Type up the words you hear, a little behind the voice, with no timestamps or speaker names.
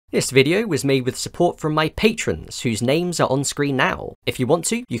This video was made with support from my patrons, whose names are on screen now. If you want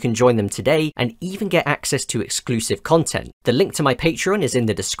to, you can join them today and even get access to exclusive content. The link to my Patreon is in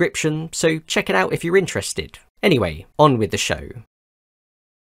the description, so check it out if you're interested. Anyway, on with the show.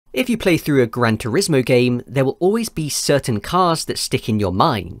 If you play through a Gran Turismo game, there will always be certain cars that stick in your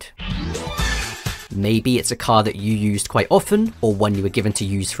mind. Maybe it's a car that you used quite often, or one you were given to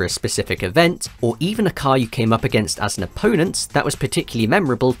use for a specific event, or even a car you came up against as an opponent that was particularly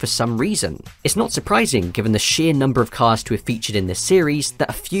memorable for some reason. It's not surprising, given the sheer number of cars to have featured in this series, that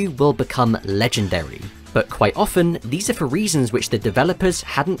a few will become legendary. But quite often, these are for reasons which the developers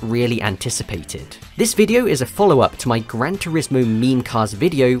hadn't really anticipated. This video is a follow-up to my Gran Turismo meme cars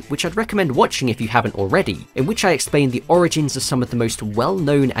video, which I'd recommend watching if you haven't already, in which I explain the origins of some of the most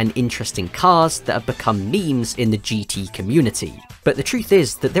well-known and interesting cars that have become memes in the GT community. But the truth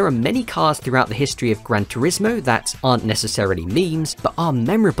is that there are many cars throughout the history of Gran Turismo that aren't necessarily memes, but are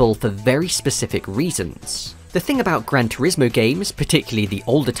memorable for very specific reasons. The thing about Gran Turismo games, particularly the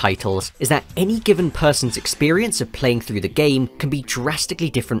older titles, is that any given person's experience of playing through the game can be drastically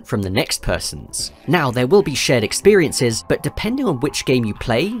different from the next person's. Now, there will be shared experiences, but depending on which game you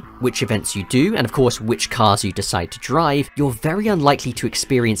play, which events you do, and of course which cars you decide to drive, you're very unlikely to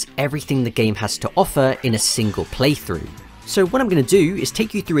experience everything the game has to offer in a single playthrough. So what I'm going to do is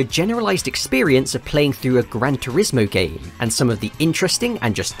take you through a generalized experience of playing through a Gran Turismo game, and some of the interesting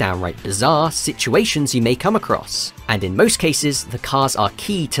and just downright bizarre situations you may come across. And in most cases, the cars are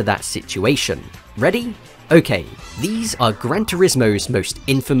key to that situation. Ready? Okay, these are Gran Turismo's most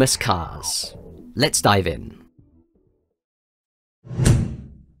infamous cars. Let's dive in.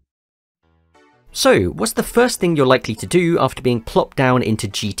 So, what's the first thing you're likely to do after being plopped down into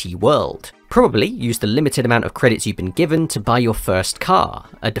GT World? Probably use the limited amount of credits you've been given to buy your first car,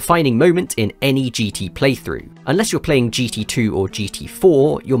 a defining moment in any GT playthrough. Unless you're playing GT2 or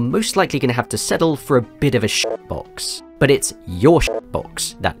GT4, you're most likely going to have to settle for a bit of a shitbox. But it's your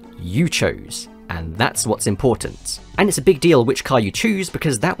shitbox that you chose, and that's what's important. And it's a big deal which car you choose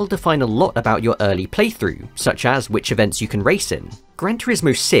because that will define a lot about your early playthrough, such as which events you can race in. Gran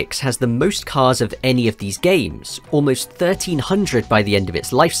Turismo 6 has the most cars of any of these games, almost 1,300 by the end of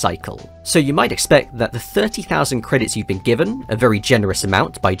its life cycle. So you might expect that the 30,000 credits you've been given, a very generous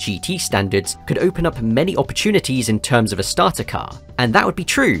amount by GT standards, could open up many opportunities in terms of a starter car. And that would be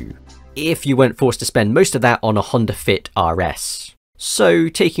true, if you weren't forced to spend most of that on a Honda Fit RS. So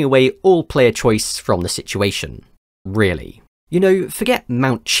taking away all player choice from the situation. Really. You know, forget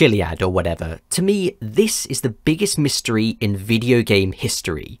Mount Chiliad or whatever. To me, this is the biggest mystery in video game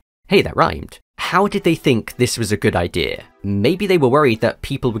history. Hey, that rhymed. How did they think this was a good idea? Maybe they were worried that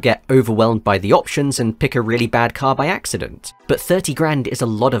people would get overwhelmed by the options and pick a really bad car by accident. But 30 grand is a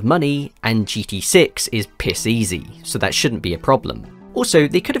lot of money, and GT6 is piss easy, so that shouldn't be a problem. Also,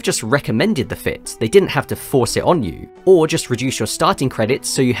 they could have just recommended the fit, they didn't have to force it on you, or just reduce your starting credits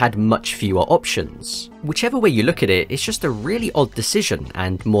so you had much fewer options. Whichever way you look at it, it's just a really odd decision,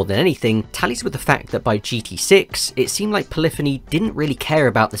 and more than anything, tallies with the fact that by GT6, it seemed like Polyphony didn't really care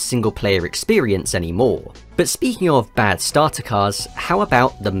about the single player experience anymore. But speaking of bad starter cars, how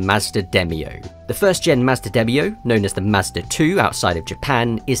about the Mazda Demio? The first gen Mazda Demio, known as the Mazda 2 outside of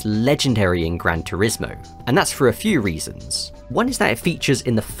Japan, is legendary in Gran Turismo, and that's for a few reasons. One is that it features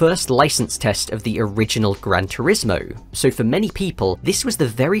in the first license test of the original Gran Turismo, so for many people, this was the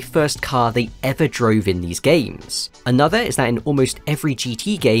very first car they ever drove in these games. Another is that in almost every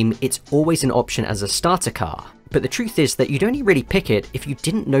GT game, it's always an option as a starter car. But the truth is that you'd only really pick it if you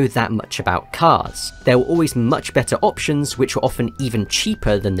didn't know that much about cars. There were always much better options, which were often even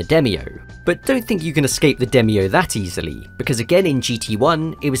cheaper than the Demio. But don't think you can escape the Demio that easily, because again in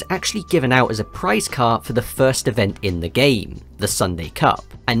GT1, it was actually given out as a prize car for the first event in the game, the Sunday Cup.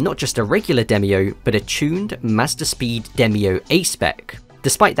 And not just a regular Demio, but a tuned Mazda Speed Demio A-Spec.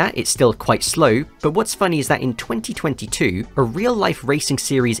 Despite that, it's still quite slow, but what's funny is that in 2022, a real-life racing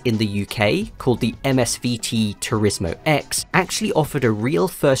series in the UK, called the MSVT Turismo X, actually offered a real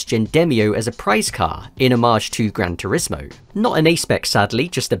first-gen Demio as a prize car, in homage to Gran Turismo. Not an A-Spec sadly,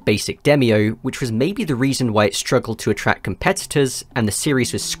 just a basic Demio, which was maybe the reason why it struggled to attract competitors, and the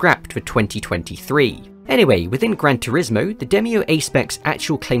series was scrapped for 2023. Anyway, within Gran Turismo, the Demio A-Spec's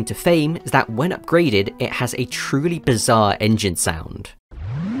actual claim to fame is that when upgraded, it has a truly bizarre engine sound.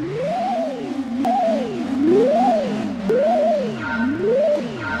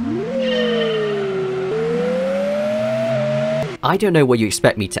 I don't know what you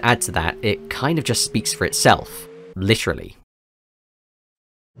expect me to add to that, it kind of just speaks for itself. Literally.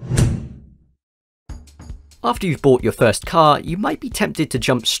 After you've bought your first car, you might be tempted to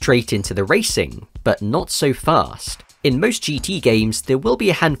jump straight into the racing, but not so fast. In most GT games, there will be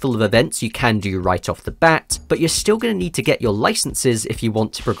a handful of events you can do right off the bat, but you're still going to need to get your licenses if you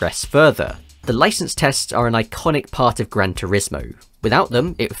want to progress further. The license tests are an iconic part of Gran Turismo. Without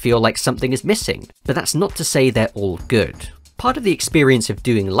them, it would feel like something is missing, but that's not to say they're all good. Part of the experience of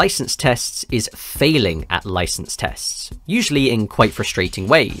doing license tests is failing at license tests, usually in quite frustrating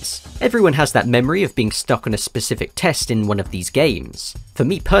ways. Everyone has that memory of being stuck on a specific test in one of these games. For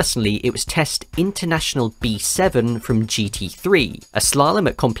me personally, it was test International B7 from GT3, a slalom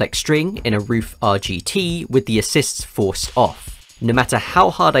at complex string in a roof RGT with the assists forced off. No matter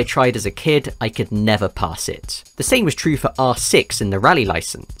how hard I tried as a kid, I could never pass it. The same was true for R6 in the rally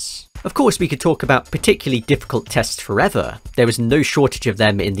license. Of course, we could talk about particularly difficult tests forever. There was no shortage of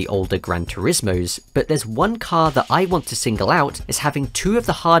them in the older Gran Turismos, but there's one car that I want to single out as having two of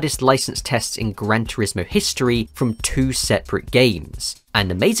the hardest license tests in Gran Turismo history from two separate games.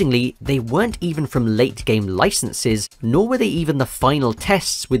 And amazingly, they weren't even from late game licenses, nor were they even the final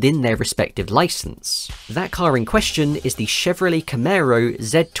tests within their respective license. That car in question is the Chevrolet Camaro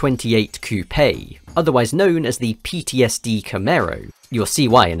Z28 Coupe, otherwise known as the PTSD Camaro. You'll see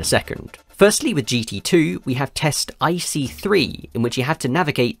why in a second. Firstly, with GT2, we have test IC3, in which you have to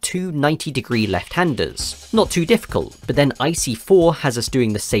navigate two 90-degree left-handers. Not too difficult, but then IC4 has us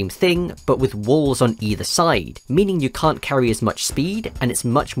doing the same thing, but with walls on either side, meaning you can't carry as much speed, and it's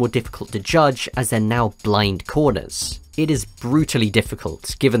much more difficult to judge as they're now blind corners. It is brutally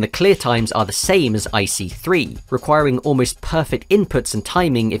difficult, given the clear times are the same as IC3, requiring almost perfect inputs and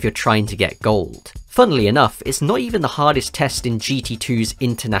timing if you're trying to get gold. Funnily enough, it's not even the hardest test in GT2's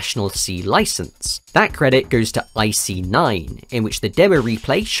International C license. That credit goes to IC9, in which the demo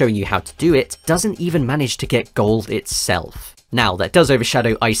replay showing you how to do it doesn't even manage to get gold itself. Now, that does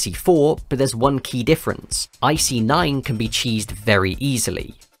overshadow IC4, but there's one key difference. IC9 can be cheesed very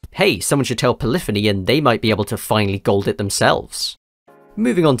easily. Hey, someone should tell Polyphony and they might be able to finally gold it themselves.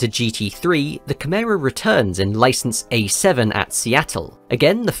 Moving on to GT3, the Camaro returns in license A7 at Seattle.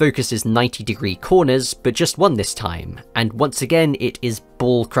 Again, the focus is 90-degree corners, but just one this time, and once again it is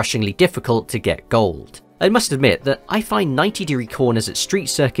ball-crushingly difficult to get gold. I must admit that I find 90-degree corners at street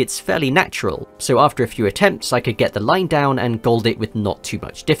circuits fairly natural, so after a few attempts I could get the line down and gold it with not too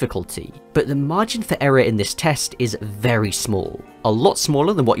much difficulty. But the margin for error in this test is very small, a lot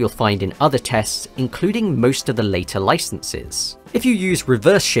smaller than what you'll find in other tests, including most of the later licenses. If you use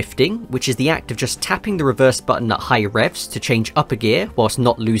reverse shifting, which is the act of just tapping the reverse button at high revs to change upper gear whilst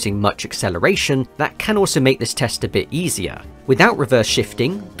not losing much acceleration, that can also make this test a bit easier. Without reverse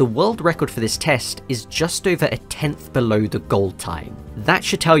shifting, the world record for this test is just over a tenth below the gold time. That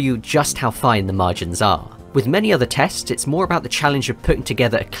should tell you just how fine the margins are. With many other tests, it's more about the challenge of putting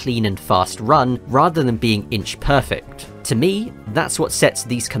together a clean and fast run rather than being inch perfect. To me, that's what sets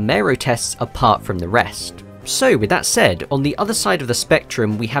these Camaro tests apart from the rest. So with that said, on the other side of the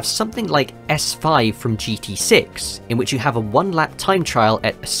spectrum we have something like S5 from GT6, in which you have a one-lap time trial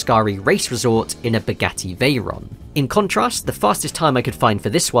at Ascari Race Resort in a Bugatti Veyron. In contrast, the fastest time I could find for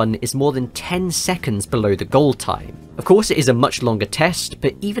this one is more than 10 seconds below the gold time. Of course it is a much longer test,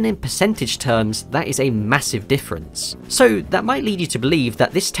 but even in percentage terms that is a massive difference. So that might lead you to believe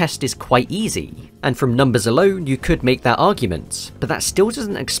that this test is quite easy. And from numbers alone you could make that argument, but that still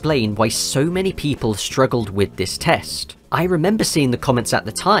doesn't explain why so many people struggled with this test. I remember seeing the comments at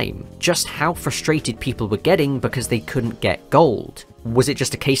the time, just how frustrated people were getting because they couldn't get gold. Was it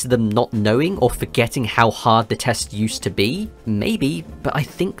just a case of them not knowing or forgetting how hard the test used to be? Maybe, but I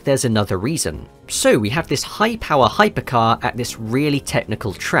think there's another reason. So we have this high-power hypercar at this really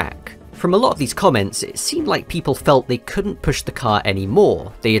technical track. From a lot of these comments, it seemed like people felt they couldn't push the car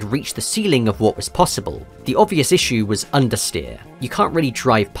anymore, they had reached the ceiling of what was possible. The obvious issue was understeer. You can't really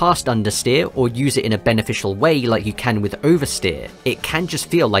drive past understeer or use it in a beneficial way like you can with oversteer. It can just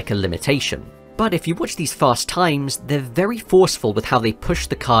feel like a limitation. But if you watch these fast times, they're very forceful with how they push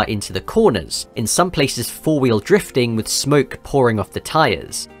the car into the corners, in some places four-wheel drifting with smoke pouring off the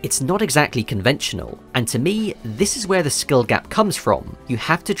tyres. It's not exactly conventional, and to me, this is where the skill gap comes from. You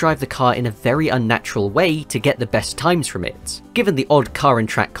have to drive the car in a very unnatural way to get the best times from it. Given the odd car and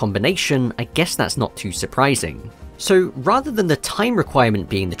track combination, I guess that's not too surprising. So rather than the time requirement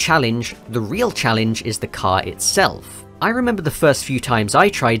being the challenge, the real challenge is the car itself. I remember the first few times I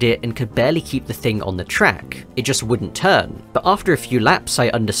tried it and could barely keep the thing on the track. It just wouldn't turn, but after a few laps I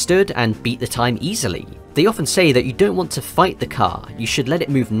understood and beat the time easily. They often say that you don't want to fight the car, you should let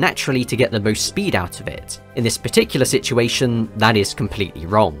it move naturally to get the most speed out of it. In this particular situation, that is completely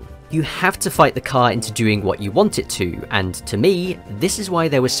wrong. You have to fight the car into doing what you want it to, and to me, this is why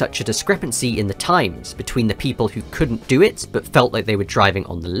there was such a discrepancy in the times between the people who couldn't do it but felt like they were driving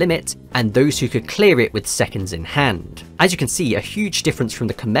on the limit, and those who could clear it with seconds in hand. As you can see, a huge difference from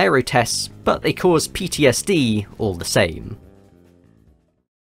the Camaro tests, but they cause PTSD all the same.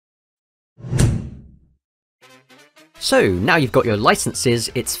 So now you've got your licenses,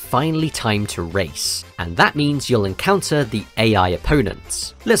 it's finally time to race. And that means you'll encounter the AI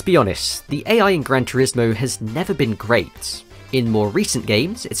opponents. Let's be honest, the AI in Gran Turismo has never been great. In more recent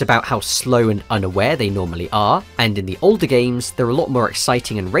games, it's about how slow and unaware they normally are, and in the older games, they're a lot more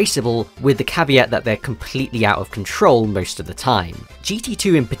exciting and raceable, with the caveat that they're completely out of control most of the time.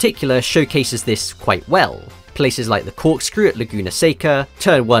 GT2 in particular showcases this quite well. Places like the corkscrew at Laguna Seca,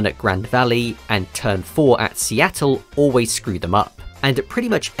 turn 1 at Grand Valley, and turn 4 at Seattle always screw them up. And at pretty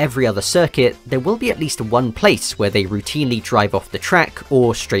much every other circuit, there will be at least one place where they routinely drive off the track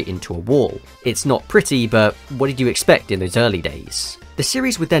or straight into a wall. It's not pretty, but what did you expect in those early days? The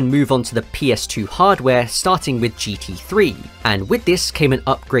series would then move on to the PS2 hardware, starting with GT3, and with this came an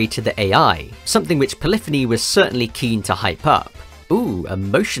upgrade to the AI, something which Polyphony was certainly keen to hype up. Ooh,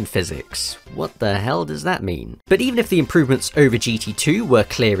 emotion physics. What the hell does that mean? But even if the improvements over GT2 were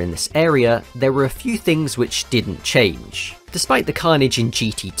clear in this area, there were a few things which didn't change. Despite the carnage in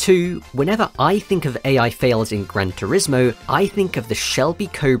GT2, whenever I think of AI fails in Gran Turismo, I think of the Shelby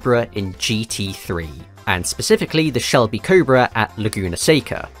Cobra in GT3. And specifically the Shelby Cobra at Laguna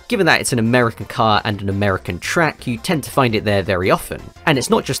Seca. Given that it's an American car and an American track, you tend to find it there very often. And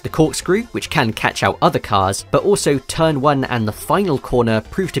it's not just the corkscrew, which can catch out other cars, but also turn 1 and the final corner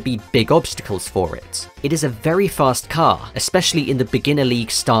prove to be big obstacles for it. It is a very fast car, especially in the Beginner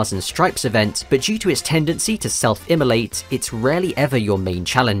League Stars and Stripes event, but due to its tendency to self-immolate, it's rarely ever your main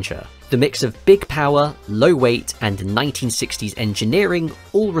challenger. The mix of big power, low weight, and 1960s engineering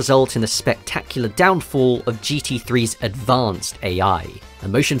all result in the spectacular downfall of GT3's advanced AI.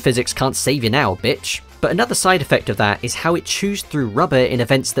 Emotion physics can't save you now, bitch. But another side effect of that is how it chews through rubber in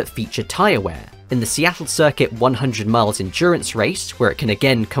events that feature tyre wear. In the Seattle Circuit 100 miles endurance race, where it can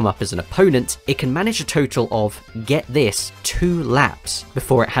again come up as an opponent, it can manage a total of, get this, 2 laps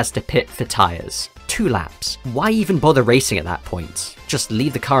before it has to pit for tyres. 2 laps. Why even bother racing at that point? Just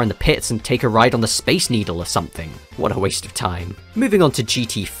leave the car in the pits and take a ride on the Space Needle or something. What a waste of time. Moving on to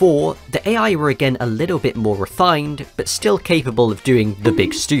GT4, the AI were again a little bit more refined, but still capable of doing the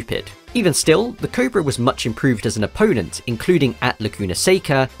big stupid. Even still, the Cobra was much improved as an opponent, including at Laguna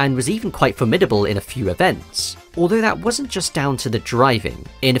Seca, and was even quite formidable in a few events. Although that wasn't just down to the driving.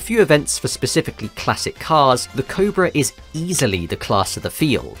 In a few events for specifically classic cars, the Cobra is easily the class of the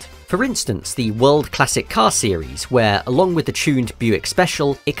field. For instance, the World Classic Car Series, where along with the tuned Buick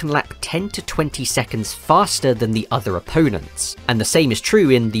Special, it can lap 10 to 20 seconds faster than the other opponents. And the same is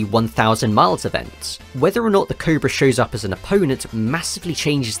true in the 1000 miles event. Whether or not the Cobra shows up as an opponent massively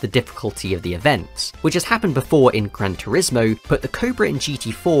changes the difficulty of the event, which has happened before in Gran Turismo, but the Cobra in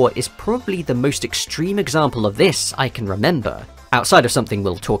GT4 is probably the most extreme example of this I can remember. Outside of something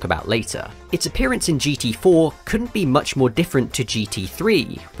we'll talk about later. Its appearance in GT4 couldn't be much more different to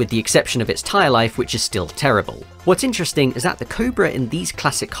GT3, with the exception of its tyre life, which is still terrible. What's interesting is that the Cobra in these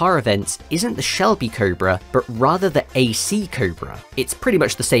classic car events isn't the Shelby Cobra, but rather the AC Cobra. It's pretty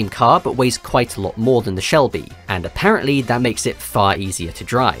much the same car, but weighs quite a lot more than the Shelby, and apparently that makes it far easier to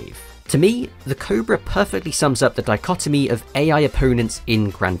drive. To me, the Cobra perfectly sums up the dichotomy of AI opponents in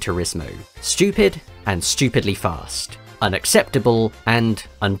Gran Turismo. Stupid and stupidly fast. Unacceptable and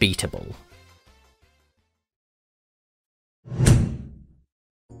unbeatable.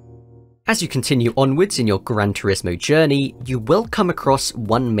 As you continue onwards in your Gran Turismo journey, you will come across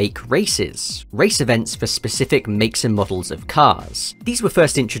one-make races, race events for specific makes and models of cars. These were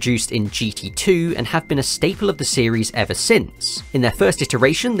first introduced in GT2 and have been a staple of the series ever since. In their first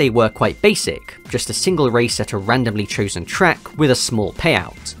iteration, they were quite basic, just a single race at a randomly chosen track with a small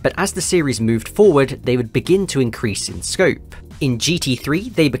payout. But as the series moved forward, they would begin to increase in scope. In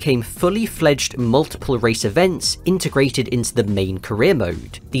GT3, they became fully fledged multiple race events integrated into the main career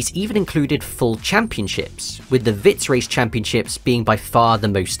mode. These even included full championships, with the Vitz Race Championships being by far the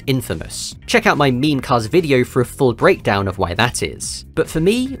most infamous. Check out my Meme Cars video for a full breakdown of why that is. But for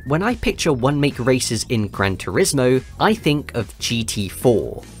me, when I picture one-make races in Gran Turismo, I think of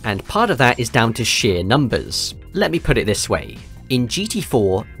GT4, and part of that is down to sheer numbers. Let me put it this way. In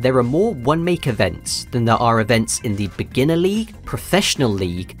GT4, there are more one-make events than there are events in the Beginner League, Professional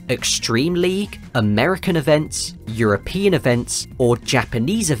League, Extreme League, American events, European events, or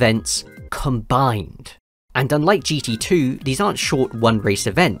Japanese events combined. And unlike GT2, these aren't short one-race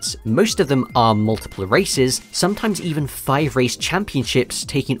events. Most of them are multiple races, sometimes even 5-race championships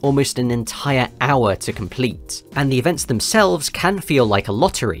taking almost an entire hour to complete. And the events themselves can feel like a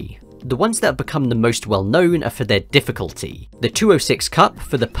lottery. The ones that have become the most well known are for their difficulty. The 206 Cup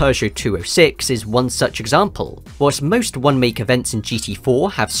for the Peugeot 206 is one such example. Whilst most one-make events in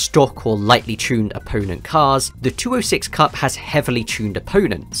GT4 have stock or lightly tuned opponent cars, the 206 Cup has heavily tuned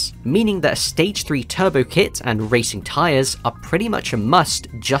opponents, meaning that a Stage 3 turbo kit and racing tyres are pretty much a must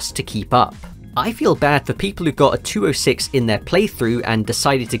just to keep up. I feel bad for people who got a 206 in their playthrough and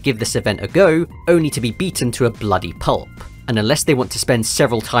decided to give this event a go, only to be beaten to a bloody pulp. And unless they want to spend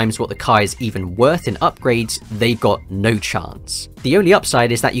several times what the car is even worth in upgrades, they've got no chance. The only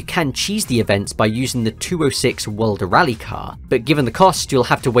upside is that you can cheese the events by using the 206 World Rally car, but given the cost, you'll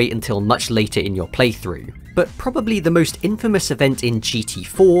have to wait until much later in your playthrough. But probably the most infamous event in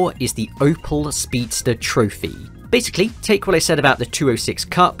GT4 is the Opel Speedster Trophy. Basically, take what I said about the 206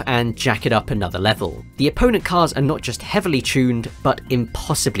 Cup and jack it up another level. The opponent cars are not just heavily tuned, but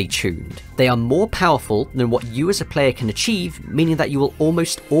impossibly tuned. They are more powerful than what you as a player can achieve, meaning that you will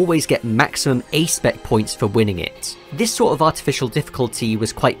almost always get maximum A-spec points for winning it. This sort of artificial difficulty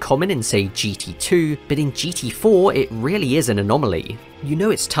was quite common in, say, GT2, but in GT4 it really is an anomaly. You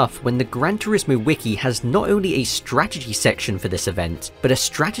know it's tough when the Gran Turismo wiki has not only a strategy section for this event, but a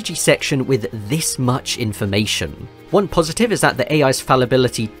strategy section with this much information. One positive is that the AI's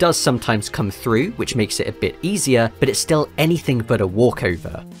fallibility does sometimes come through, which makes it a bit easier, but it's still anything but a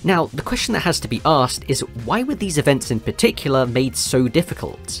walkover. Now, the question that has to be asked is why were these events in particular made so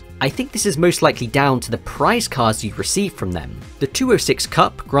difficult? I think this is most likely down to the prize cars you receive from them. The 206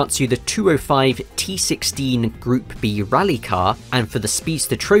 Cup grants you the 205 T16 Group B rally car, and for the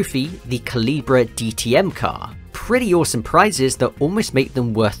Speedster Trophy, the Calibra DTM car. Pretty awesome prizes that almost make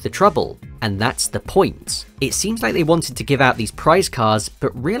them worth the trouble. And that's the point. It seems like they wanted to give out these prize cars,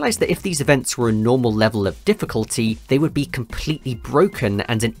 but realised that if these events were a normal level of difficulty, they would be completely broken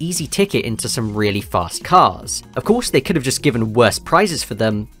and an easy ticket into some really fast cars. Of course, they could have just given worse prizes for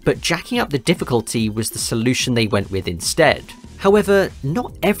them, but jacking up the difficulty was the solution they went with instead. However,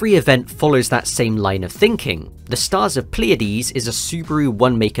 not every event follows that same line of thinking. The Stars of Pleiades is a Subaru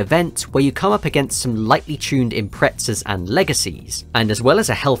one-make event where you come up against some lightly tuned Imprezas and Legacies, and as well as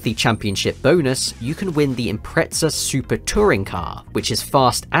a healthy championship bonus, you can win the Impreza Super Touring car, which is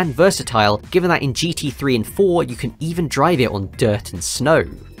fast and versatile, given that in GT3 and 4 you can even drive it on dirt and snow.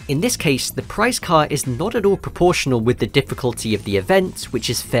 In this case, the prize car is not at all proportional with the difficulty of the event, which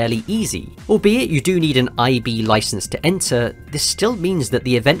is fairly easy. Albeit you do need an IB license to enter, this still means that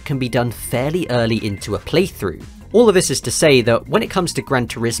the event can be done fairly early into a playthrough. All of this is to say that when it comes to Gran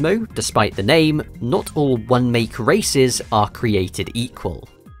Turismo, despite the name, not all one-make races are created equal.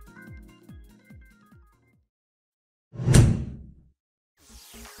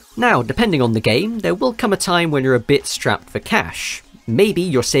 Now, depending on the game, there will come a time when you're a bit strapped for cash. Maybe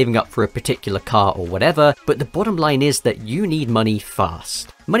you're saving up for a particular car or whatever, but the bottom line is that you need money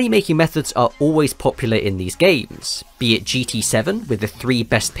fast. Money-making methods are always popular in these games, be it GT7 with the 3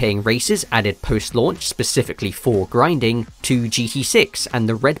 best paying races added post-launch specifically for grinding, to GT6 and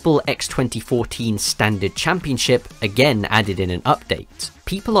the Red Bull X 2014 Standard Championship again added in an update.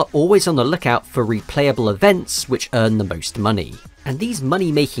 People are always on the lookout for replayable events which earn the most money. And these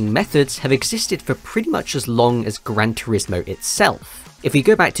money-making methods have existed for pretty much as long as Gran Turismo itself. If we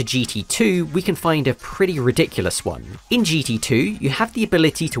go back to GT2, we can find a pretty ridiculous one. In GT2, you have the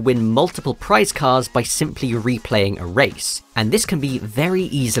ability to win multiple prize cars by simply replaying a race, and this can be very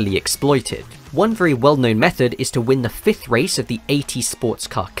easily exploited. One very well-known method is to win the 5th race of the 80 Sports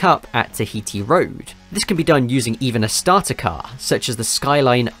Car Cup at Tahiti Road. This can be done using even a starter car, such as the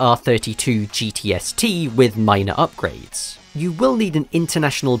Skyline R32 GTST with minor upgrades. You will need an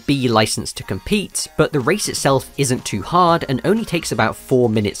International B license to compete, but the race itself isn't too hard and only takes about 4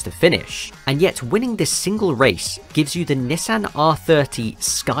 minutes to finish. And yet winning this single race gives you the Nissan R30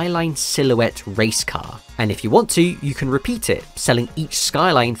 Skyline Silhouette race car. And if you want to, you can repeat it, selling each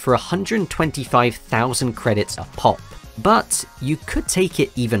Skyline for 125,000 credits a pop. But you could take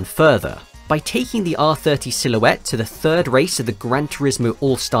it even further. By taking the R30 Silhouette to the 3rd race of the Gran Turismo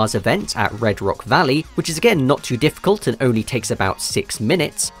All-Stars event at Red Rock Valley, which is again not too difficult and only takes about 6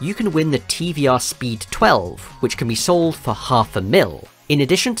 minutes, you can win the TVR Speed 12, which can be sold for $500,000. In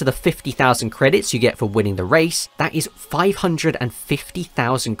addition to the 50,000 credits you get for winning the race, that is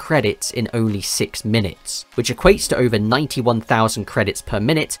 550,000 credits in only 6 minutes, which equates to over 91,000 credits per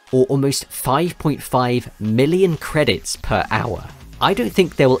minute, or almost 5.5 million credits per hour. I don't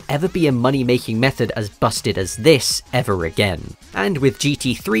think there will ever be a money-making method as busted as this ever again. And with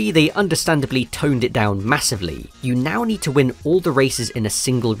GT3, they understandably toned it down massively. You now need to win all the races in a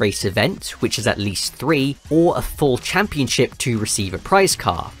single race event, which is at least 3, or a full championship to receive a prize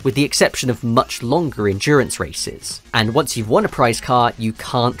car, with the exception of much longer endurance races. And once you've won a prize car, you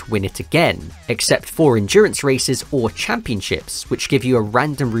can't win it again, except for endurance races or championships, which give you a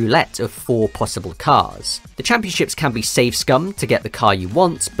random roulette of 4 possible cars. The championships can be save scum to get the car you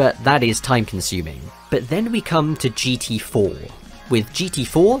want, but that is time consuming. But then we come to GT4. With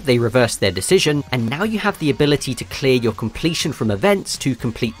GT4, they reversed their decision, and now you have the ability to clear your completion from events to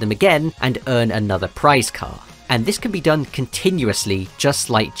complete them again and earn another prize car. And this can be done continuously, just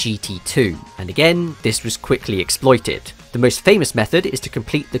like GT2. And again, this was quickly exploited. The most famous method is to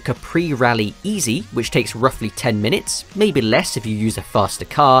complete the Capri Rally Easy, which takes roughly 10 minutes, maybe less if you use a faster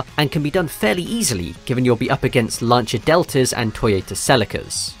car, and can be done fairly easily, given you'll be up against Lancia Deltas and Toyota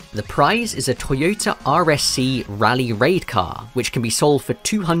Celicas. The prize is a Toyota RSC Rally Raid car, which can be sold for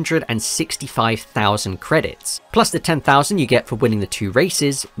 265,000 credits. Plus the 10,000 you get for winning the 2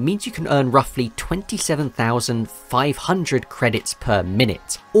 races means you can earn roughly 27,500 credits per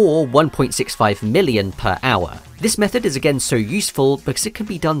minute, or 1.65 million per hour. This method is again so useful because it can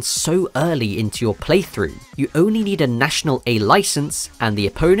be done so early into your playthrough. You only need a National A license, and the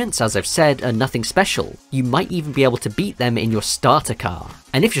opponents, as I've said, are nothing special. You might even be able to beat them in your starter car.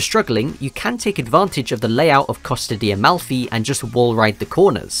 And if you're struggling, you can take advantage of the layout of Costa di Amalfi and just wall ride the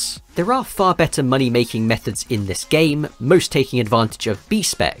corners. There are far better money-making methods in this game, most taking advantage of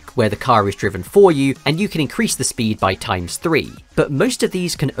B-Spec, where the car is driven for you and you can increase the speed by ×3. But most of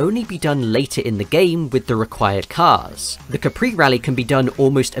these can only be done later in the game with the required cars. The Capri Rally can be done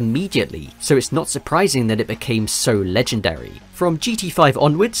almost immediately, so it's not surprising that it became so legendary. From GT5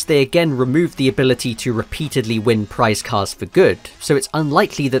 onwards, they again removed the ability to repeatedly win prize cars for good, so it's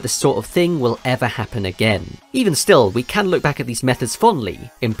unlikely that this sort of thing will ever happen again. Even still, we can look back at these methods fondly,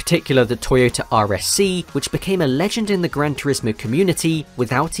 in particular the Toyota RSC, which became a legend in the Gran Turismo community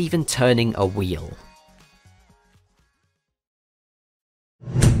without even turning a wheel.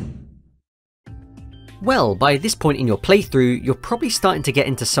 Well, by this point in your playthrough, you're probably starting to get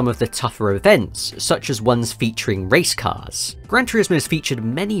into some of the tougher events, such as ones featuring race cars. Gran Turismo has featured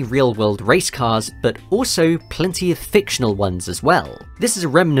many real-world race cars, but also plenty of fictional ones as well. This is a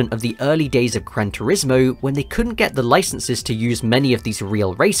remnant of the early days of Gran Turismo, when they couldn't get the licenses to use many of these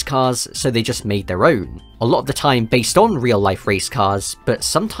real race cars, so they just made their own. A lot of the time based on real-life race cars, but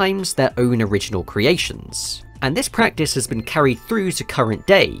sometimes their own original creations. And this practice has been carried through to current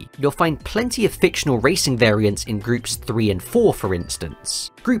day. You'll find plenty of fictional racing variants in Groups 3 and 4 for instance.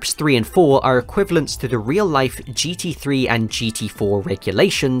 Groups 3 and 4 are equivalents to the real-life GT3 and GT4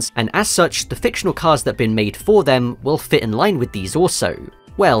 regulations, and as such, the fictional cars that have been made for them will fit in line with these also.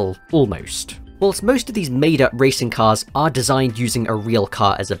 Well, almost. Whilst most of these made-up racing cars are designed using a real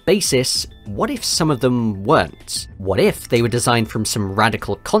car as a basis, what if some of them weren't? What if they were designed from some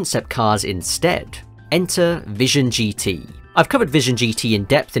radical concept cars instead? Enter Vision GT. I've covered Vision GT in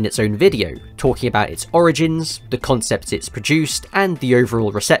depth in its own video, talking about its origins, the concepts it's produced, and the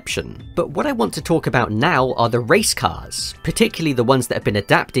overall reception. But what I want to talk about now are the race cars, particularly the ones that have been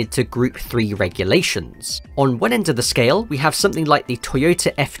adapted to Group 3 regulations. On one end of the scale, we have something like the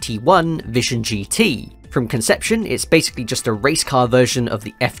Toyota FT1 Vision GT. From conception, it's basically just a race car version of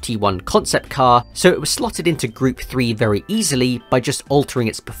the FT1 concept car, so it was slotted into Group 3 very easily by just altering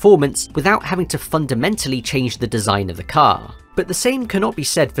its performance without having to fundamentally change the design of the car. But the same cannot be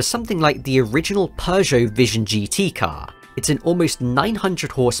said for something like the original Peugeot Vision GT car. It's an almost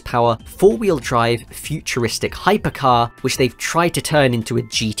 900 horsepower, 4-wheel drive, futuristic hypercar, which they've tried to turn into a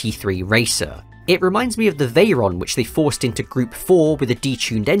GT3 racer. It reminds me of the Veyron, which they forced into Group 4 with a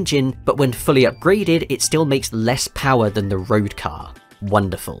detuned engine, but when fully upgraded, it still makes less power than the road car.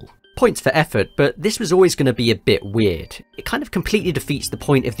 Wonderful. Points for effort, but this was always going to be a bit weird. It kind of completely defeats the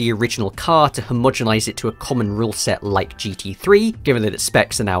point of the original car to homogenize it to a common rule set like GT3, given that its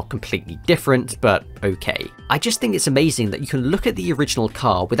specs are now completely different, but okay. I just think it's amazing that you can look at the original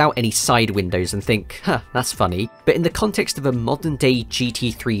car without any side windows and think, huh, that's funny, but in the context of a modern day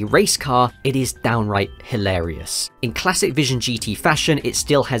GT3 race car, it is downright hilarious. In classic Vision GT fashion, it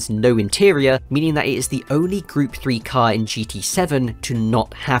still has no interior, meaning that it is the only Group 3 car in GT7 to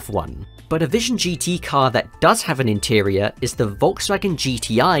not have one. But a Vision GT car that does have an interior is the Volkswagen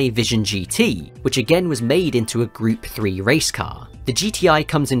GTI Vision GT, which again was made into a Group 3 race car. The GTI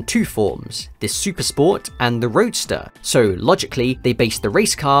comes in 2 forms, the Supersport and the Roadster, so logically they based the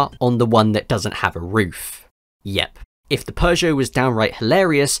race car on the one that doesn't have a roof. Yep. If the Peugeot was downright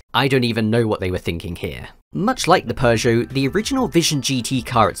hilarious, I don't even know what they were thinking here. Much like the Peugeot, the original Vision GT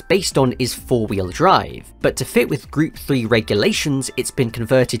car it's based on is 4-wheel drive, but to fit with Group 3 regulations, it's been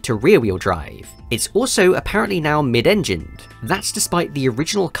converted to rear-wheel drive. It's also apparently now mid-engined. That's despite the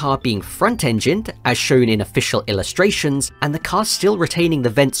original car being front-engined, as shown in official illustrations, and the car still retaining the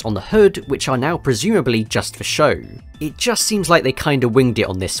vents on the hood, which are now presumably just for show. It just seems like they kinda winged it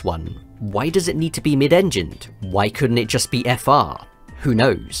on this one. Why does it need to be mid-engined? Why couldn't it just be FR? Who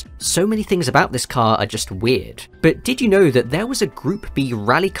knows? So many things about this car are just weird. But did you know that there was a Group B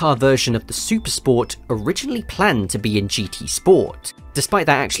rally car version of the Supersport originally planned to be in GT Sport? Despite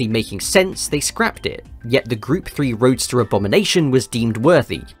that actually making sense, they scrapped it. Yet the Group 3 Roadster abomination was deemed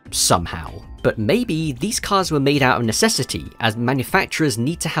worthy, somehow. But maybe these cars were made out of necessity, as manufacturers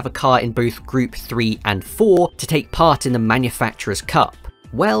need to have a car in both Group 3 and 4 to take part in the Manufacturers' Cup.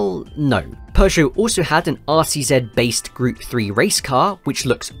 Well, no. Peugeot also had an RCZ-based Group 3 race car, which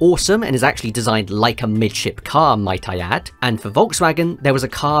looks awesome and is actually designed like a midship car, might I add. And for Volkswagen, there was a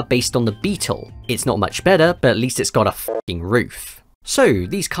car based on the Beetle. It's not much better, but at least it's got a f***ing roof. So,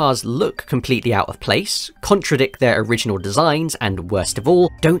 these cars look completely out of place, contradict their original designs, and worst of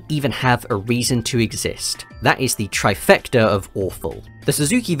all, don't even have a reason to exist. That is the trifecta of awful. The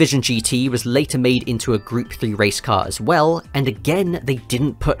Suzuki Vision GT was later made into a Group 3 race car as well, and again, they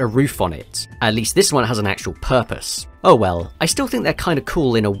didn't put a roof on it. At least this one has an actual purpose. Oh well, I still think they're kinda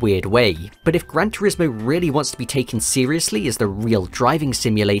cool in a weird way, but if Gran Turismo really wants to be taken seriously as the real driving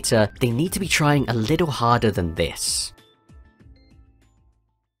simulator, they need to be trying a little harder than this.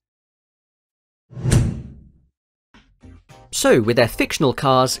 So, with their fictional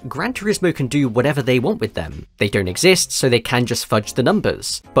cars, Gran Turismo can do whatever they want with them. They don't exist, so they can just fudge the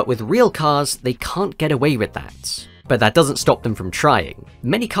numbers. But with real cars, they can't get away with that. But that doesn't stop them from trying.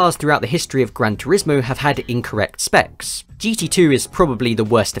 Many cars throughout the history of Gran Turismo have had incorrect specs. GT2 is probably the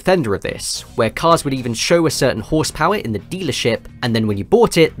worst offender of this, where cars would even show a certain horsepower in the dealership, and then when you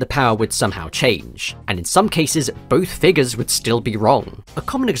bought it, the power would somehow change. And in some cases, both figures would still be wrong. A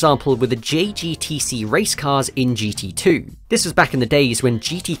common example were the JGTC race cars in GT2. This was back in the days when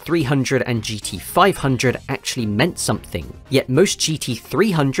GT300 and GT500 actually meant something, yet most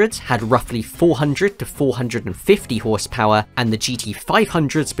GT300s had roughly 400 to 450 horsepower, and the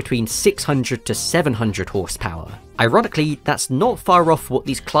GT500s between 600 to 700 horsepower. Ironically, that's not far off what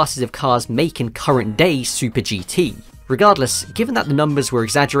these classes of cars make in current day Super GT. Regardless, given that the numbers were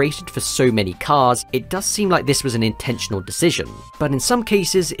exaggerated for so many cars, it does seem like this was an intentional decision, but in some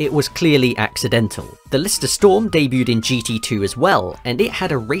cases it was clearly accidental. The Lister Storm debuted in GT2 as well, and it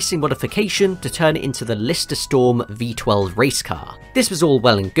had a racing modification to turn it into the Lister Storm V12 race car. This was all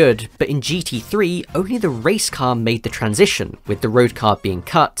well and good, but in GT3 only the race car made the transition, with the road car being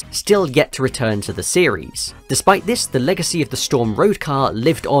cut, still yet to return to the series. Despite this, the legacy of the Storm road car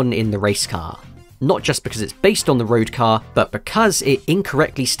lived on in the race car. Not just because it's based on the road car, but because it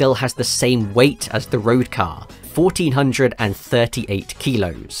incorrectly still has the same weight as the road car, 1438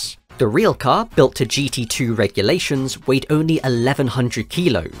 kilos. The real car, built to GT2 regulations, weighed only 1100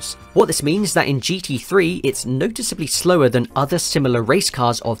 kilos. What this means is that in GT3 it's noticeably slower than other similar race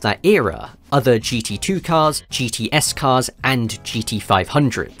cars of that era, other GT2 cars, GTS cars, and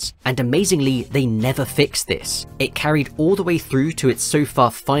GT500s. And amazingly, they never fixed this. It carried all the way through to its so far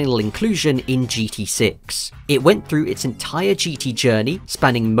final inclusion in GT6. It went through its entire GT journey,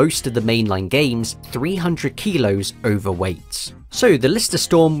 spanning most of the mainline games, 300 kilos overweight. So the Lister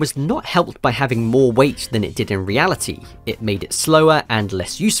Storm was not helped by having more weight than it did in reality. It made it slower and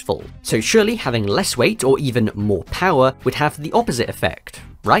less useful. So surely having less weight or even more power would have the opposite effect,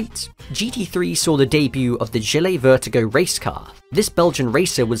 right? GT3 saw the debut of the Gilles Vertigo race car. This Belgian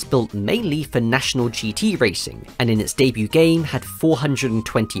racer was built mainly for national GT racing, and in its debut game had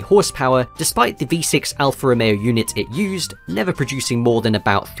 420 horsepower, despite the V6 Alfa Romeo unit it used never producing more than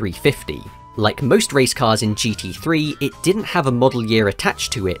about 350. Like most race cars in GT3, it didn't have a model year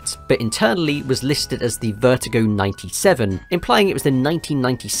attached to it, but internally was listed as the Vertigo 97, implying it was the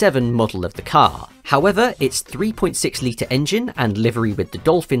 1997 model of the car. However, its 3.6 litre engine and livery with the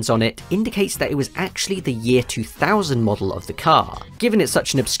dolphins on it indicates that it was actually the year 2000 model of the car. Given it's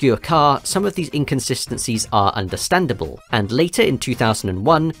such an obscure car, some of these inconsistencies are understandable, and later in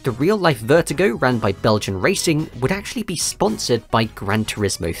 2001, the real-life Vertigo ran by Belgian Racing would actually be sponsored by Gran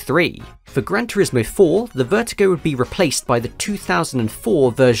Turismo 3. For Gran Turismo 4, the Vertigo would be replaced by the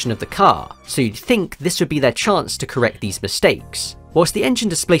 2004 version of the car, so you'd think this would be their chance to correct these mistakes. Whilst the engine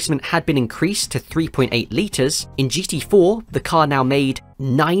displacement had been increased to 3.8 litres, in GT4 the car now made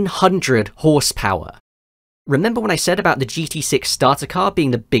 900 horsepower. Remember when I said about the GT6 starter car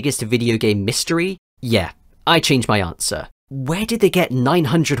being the biggest video game mystery? Yeah, I changed my answer. Where did they get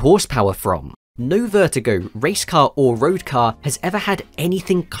 900 horsepower from? No Vertigo, race car or road car has ever had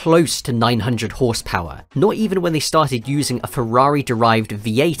anything close to 900 horsepower, not even when they started using a Ferrari-derived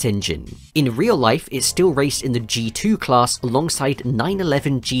V8 engine. In real life, it still raced in the G2 class alongside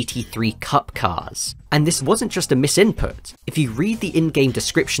 911 GT3 Cup cars. And this wasn't just a misinput. If you read the in-game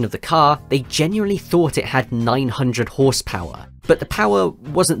description of the car, they genuinely thought it had 900 horsepower. But the power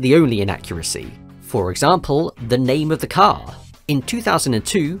wasn't the only inaccuracy. For example, the name of the car. In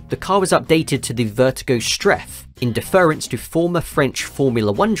 2002, the car was updated to the Vertigo Streff, in deference to former French Formula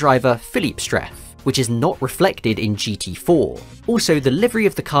 1 driver Philippe Streff, which is not reflected in GT4. Also, the livery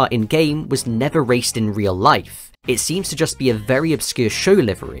of the car in-game was never raced in real life. It seems to just be a very obscure show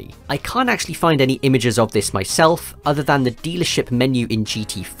livery. I can't actually find any images of this myself, other than the dealership menu in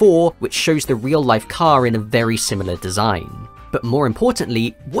GT4, which shows the real-life car in a very similar design. But more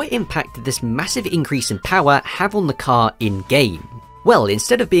importantly, what impact did this massive increase in power have on the car in-game? Well,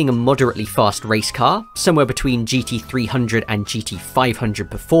 instead of being a moderately fast race car, somewhere between GT300 and GT500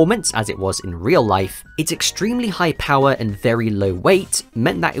 performance as it was in real life, its extremely high power and very low weight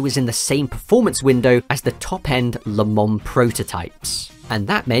meant that it was in the same performance window as the top-end Le Mans prototypes. And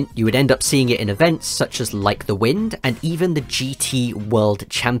that meant you would end up seeing it in events such as Like the Wind and even the GT World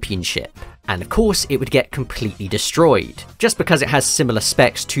Championship. And of course, it would get completely destroyed. Just because it has similar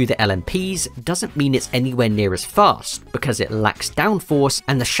specs to the LMPs doesn't mean it's anywhere near as fast, because it lacks downforce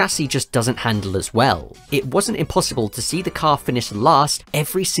and the chassis just doesn't handle as well. It wasn't impossible to see the car finish last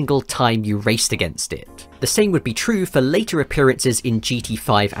every single time you raced against it. The same would be true for later appearances in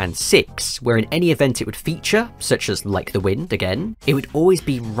GT5 and 6, where in any event it would feature, such as Like the Wind again, it would always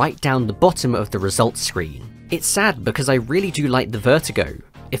be right down the bottom of the results screen. It's sad because I really do like the Vertigo.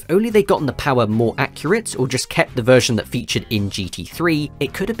 If only they'd gotten the power more accurate or just kept the version that featured in GT3,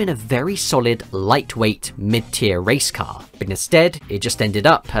 it could have been a very solid, lightweight, mid-tier race car, but instead, it just ended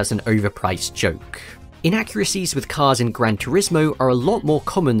up as an overpriced joke. Inaccuracies with cars in Gran Turismo are a lot more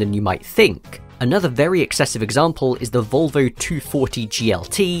common than you might think. Another very excessive example is the Volvo 240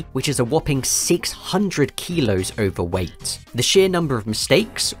 GLT, which is a whopping 600 kilos overweight. The sheer number of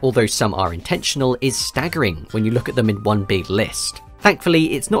mistakes, although some are intentional, is staggering when you look at them in one big list.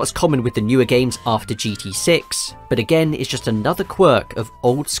 Thankfully, it's not as common with the newer games after GT6, but again, it's just another quirk of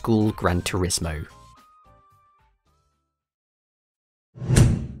old school Gran Turismo.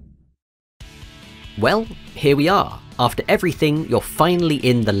 Well, here we are. After everything, you're finally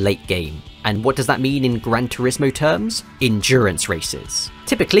in the late game. And what does that mean in Gran Turismo terms? Endurance races.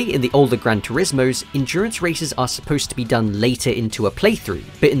 Typically, in the older Gran Turismos, endurance races are supposed to be done later into a playthrough,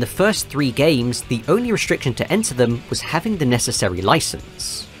 but in the first 3 games, the only restriction to enter them was having the necessary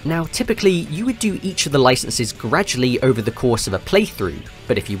license. Now, typically, you would do each of the licenses gradually over the course of a playthrough,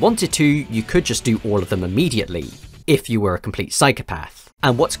 but if you wanted to, you could just do all of them immediately, if you were a complete psychopath.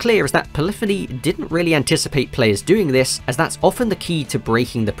 And what's clear is that Polyphony didn't really anticipate players doing this, as that's often the key to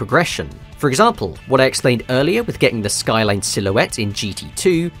breaking the progression. For example, what I explained earlier with getting the Skyline silhouette in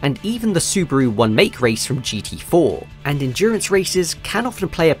GT2, and even the Subaru One Make race from GT4. And endurance races can often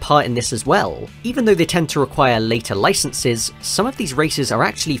play a part in this as well. Even though they tend to require later licenses, some of these races are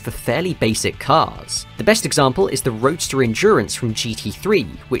actually for fairly basic cars. The best example is the Roadster Endurance from GT3,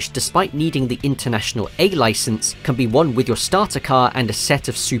 which despite needing the International A license, can be won with your starter car and a set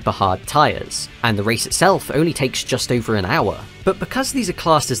of super hard tyres. And the race itself only takes just over an hour. But because these are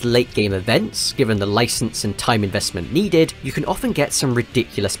classed as late game events, given the license and time investment needed, you can often get some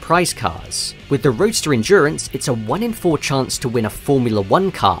ridiculous prize cars. With the Roadster Endurance, it's a 1 in 4 chance to win a Formula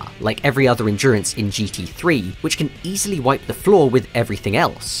 1 car, like every other endurance in GT3, which can easily wipe the floor with everything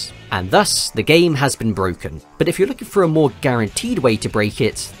else. And thus, the game has been broken. But if you're looking for a more guaranteed way to break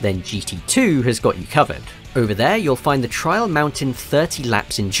it, then GT2 has got you covered. Over there, you'll find the Trial Mountain 30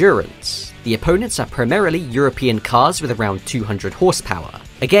 Laps Endurance. The opponents are primarily European cars with around 200 horsepower.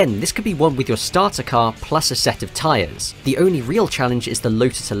 Again, this could be won with your starter car plus a set of tyres. The only real challenge is the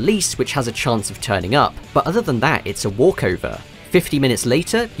Lotus Elise, which has a chance of turning up, but other than that, it's a walkover. 50 minutes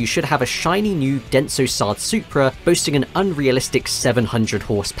later, you should have a shiny new Denso Sard Supra boasting an unrealistic 700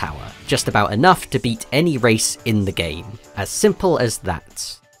 horsepower, just about enough to beat any race in the game. As simple as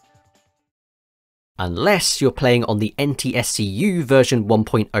that. Unless you're playing on the NTSCU version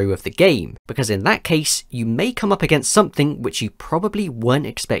 1.0 of the game, because in that case, you may come up against something which you probably weren't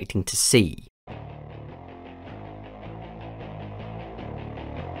expecting to see.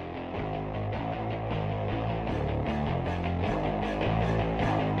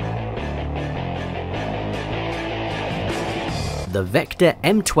 The Vector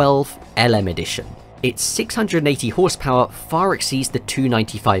M12 LM Edition. Its 680 horsepower far exceeds the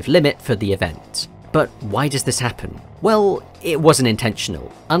 295 limit for the event. But why does this happen? Well, it wasn't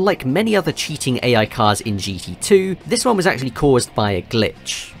intentional. Unlike many other cheating AI cars in GT2, this one was actually caused by a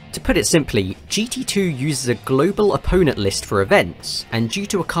glitch. To put it simply, GT2 uses a global opponent list for events, and due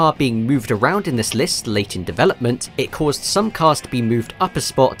to a car being moved around in this list late in development, it caused some cars to be moved up a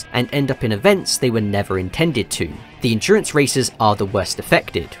spot and end up in events they were never intended to. The endurance races are the worst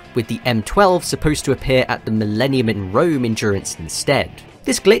affected, with the M12 supposed to appear at the Millennium in Rome endurance instead.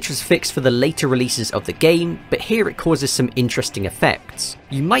 This glitch was fixed for the later releases of the game, but here it causes some interesting effects.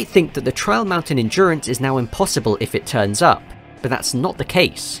 You might think that the Trial Mountain endurance is now impossible if it turns up, but that's not the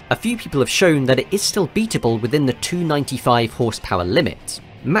case. A few people have shown that it is still beatable within the 295 horsepower limit.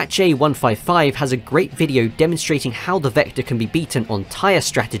 MatchA155 has a great video demonstrating how the Vector can be beaten on tyre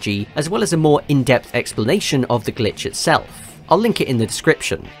strategy, as well as a more in-depth explanation of the glitch itself. I'll link it in the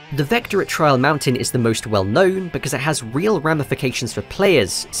description. The Vector at Trial Mountain is the most well known because it has real ramifications for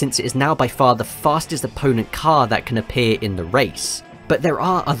players, since it is now by far the fastest opponent car that can appear in the race. But there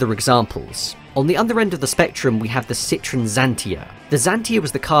are other examples. On the other end of the spectrum, we have the Citroen Xantia. The Xantia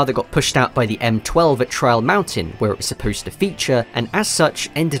was the car that got pushed out by the M12 at Trial Mountain, where it was supposed to feature, and as such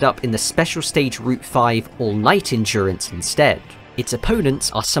ended up in the Special Stage Route 5 all-night endurance instead. Its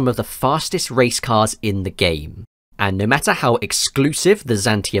opponents are some of the fastest race cars in the game. And no matter how exclusive the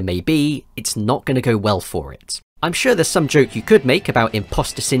Xantia may be, it's not going to go well for it. I'm sure there's some joke you could make about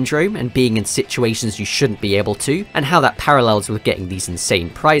imposter syndrome and being in situations you shouldn't be able to, and how that parallels with getting these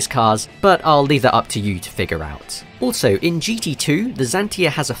insane prize cars, but I'll leave that up to you to figure out. Also, in GT2, the Xantia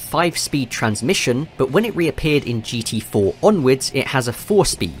has a 5-speed transmission, but when it reappeared in GT4 onwards, it has a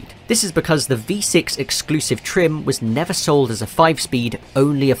 4-speed. This is because the V6 exclusive trim was never sold as a 5-speed,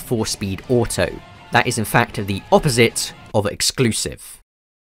 only a 4-speed auto. That is in fact the opposite of exclusive.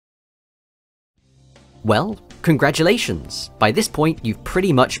 Well, congratulations! By this point, you've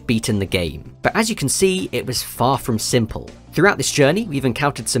pretty much beaten the game. But as you can see, it was far from simple. Throughout this journey, we've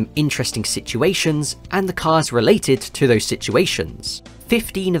encountered some interesting situations, and the cars related to those situations.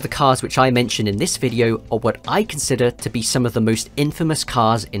 15 of the cars which I mentioned in this video are what I consider to be some of the most infamous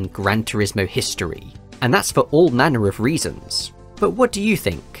cars in Gran Turismo history. And that's for all manner of reasons. But what do you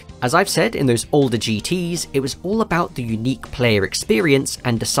think? As I've said in those older GTs, it was all about the unique player experience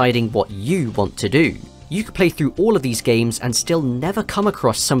and deciding what you want to do. You could play through all of these games and still never come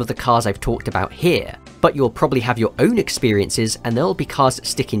across some of the cars I've talked about here, but you'll probably have your own experiences and there'll be cars that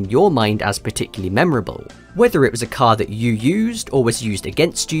stick in your mind as particularly memorable. Whether it was a car that you used or was used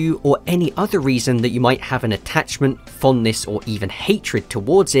against you, or any other reason that you might have an attachment, fondness, or even hatred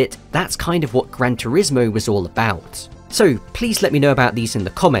towards it, that's kind of what Gran Turismo was all about. So please let me know about these in the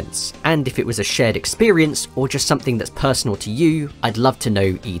comments, and if it was a shared experience or just something that's personal to you, I'd love to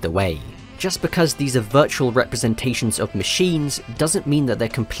know either way. Just because these are virtual representations of machines doesn't mean that they're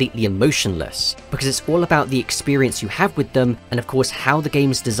completely emotionless, because it's all about the experience you have with them, and of course how the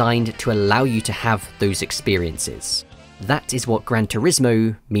game is designed to allow you to have those experiences. That is what Gran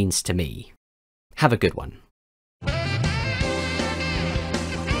Turismo means to me. Have a good one.